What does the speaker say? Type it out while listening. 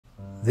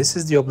This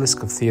is the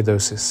obelisk of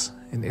Theodosius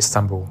in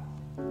Istanbul.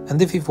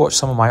 And if you've watched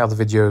some of my other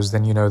videos,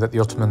 then you know that the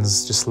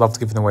Ottomans just loved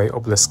giving away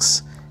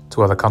obelisks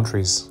to other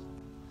countries.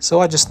 So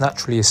I just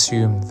naturally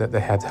assumed that they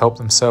had helped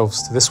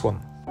themselves to this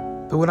one.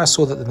 But when I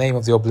saw that the name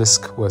of the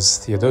obelisk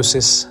was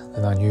Theodosius,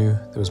 then I knew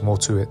there was more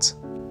to it.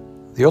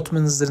 The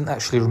Ottomans didn't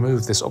actually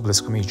remove this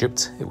obelisk from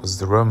Egypt, it was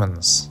the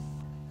Romans.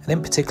 And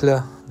in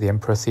particular, the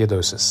Emperor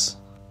Theodosius.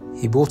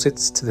 He brought it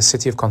to the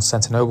city of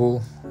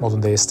Constantinople,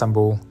 modern-day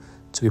Istanbul,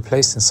 to be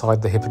placed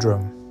inside the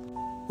Hippodrome,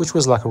 which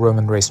was like a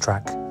Roman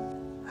racetrack.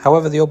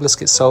 However, the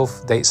obelisk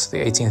itself dates to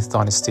the 18th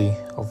dynasty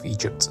of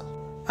Egypt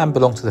and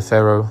belonged to the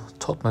pharaoh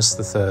Thutmose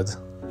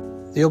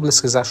III. The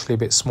obelisk is actually a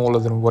bit smaller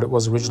than what it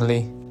was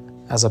originally,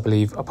 as I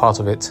believe a part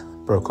of it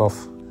broke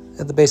off.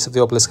 At the base of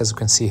the obelisk, as you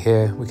can see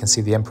here, we can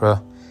see the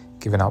emperor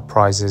giving out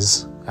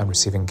prizes and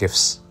receiving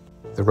gifts.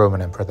 The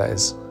Roman emperor, that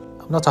is.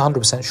 I'm not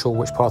 100% sure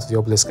which part of the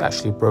obelisk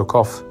actually broke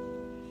off,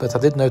 but I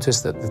did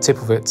notice that the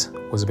tip of it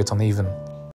was a bit uneven.